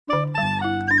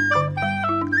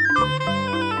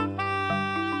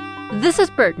This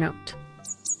is BirdNote.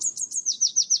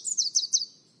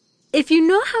 If you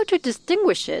know how to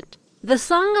distinguish it, the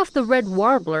song of the red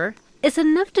warbler is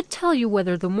enough to tell you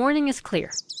whether the morning is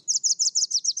clear.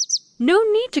 No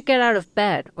need to get out of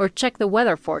bed or check the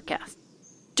weather forecast.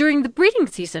 During the breeding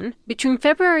season, between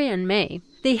February and May,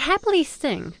 they happily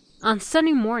sing on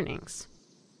sunny mornings.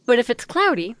 But if it's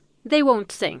cloudy, they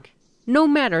won't sing, no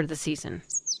matter the season.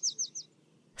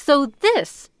 So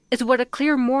this is what a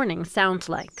clear morning sounds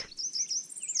like.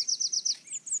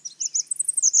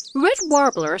 Red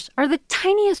warblers are the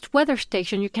tiniest weather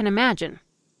station you can imagine,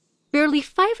 barely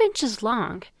 5 inches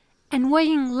long and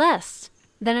weighing less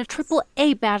than a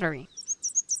AAA battery.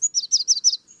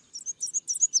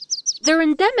 They're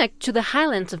endemic to the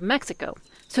highlands of Mexico,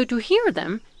 so to hear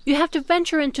them, you have to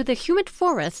venture into the humid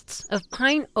forests of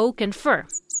pine, oak, and fir.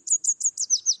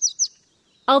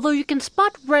 Although you can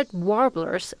spot red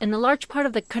warblers in a large part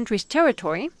of the country's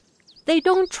territory, they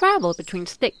don't travel between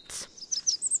states.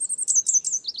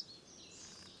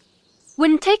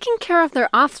 When taking care of their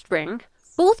offspring,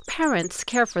 both parents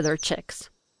care for their chicks.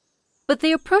 But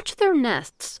they approach their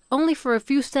nests only for a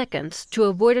few seconds to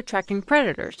avoid attracting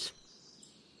predators.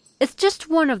 It's just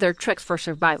one of their tricks for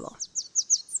survival.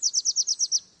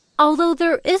 Although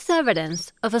there is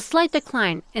evidence of a slight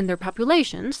decline in their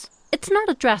populations, it's not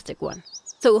a drastic one.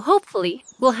 So hopefully,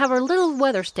 we'll have our little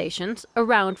weather stations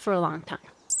around for a long time.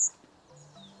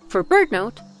 For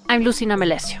BirdNote, I'm Lucina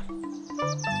Melesio.